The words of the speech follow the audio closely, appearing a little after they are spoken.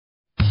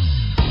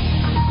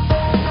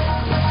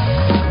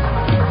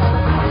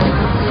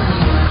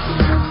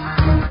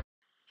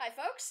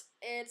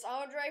it's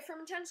Andre from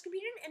Intense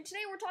Computing, and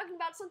today we're talking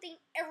about something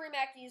every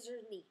Mac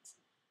user needs.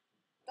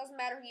 Doesn't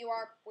matter who you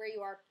are, where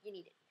you are, you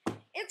need it.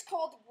 It's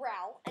called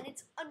Growl, and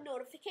it's a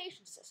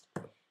notification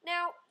system.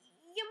 Now,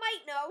 you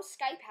might know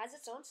Skype has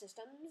its own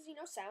systems,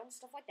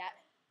 sounds, stuff like that.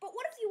 But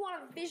what if you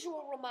want a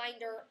visual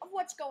reminder of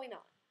what's going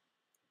on?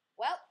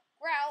 Well,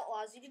 Growl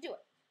allows you to do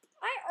it.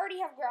 I already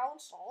have Growl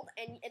installed,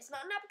 and it's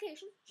not an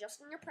application,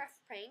 just in your pref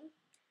pane.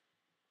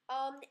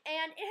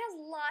 And it has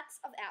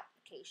lots of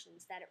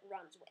applications that it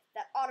runs with,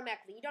 that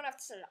automatically, you don't have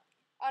to set it up,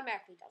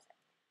 automatically does it.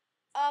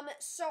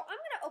 So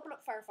I'm going to open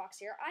up Firefox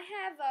here. I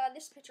have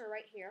this picture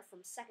right here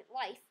from Second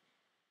Life,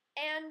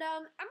 and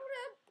I'm going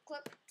to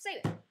click Save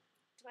It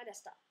to my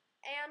desktop.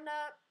 And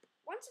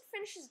once it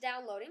finishes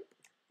downloading,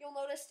 you'll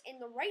notice in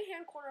the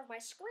right-hand corner of my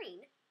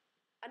screen,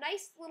 a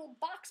nice little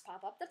box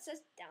pop up that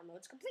says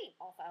Downloads Complete.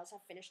 All files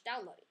have finished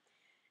downloading.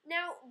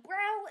 Now,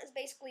 Growl is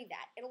basically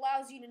that. It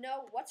allows you to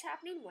know what's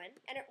happening when,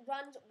 and it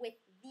runs with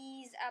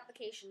these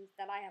applications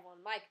that I have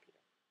on my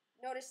computer.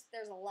 Notice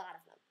there's a lot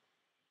of them.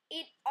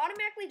 It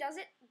automatically does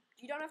it.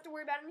 You don't have to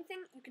worry about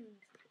anything. You can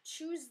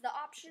choose the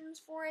options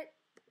for it,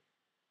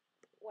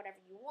 whatever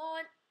you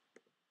want.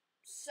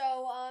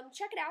 So,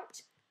 check it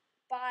out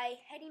by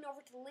heading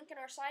over to the link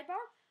in our sidebar.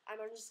 I'm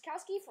Andre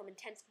Zakowski from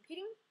Intense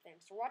Computing.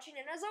 Thanks for watching,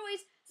 and as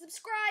always,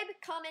 subscribe,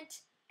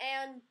 comment,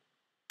 and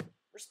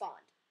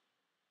respond.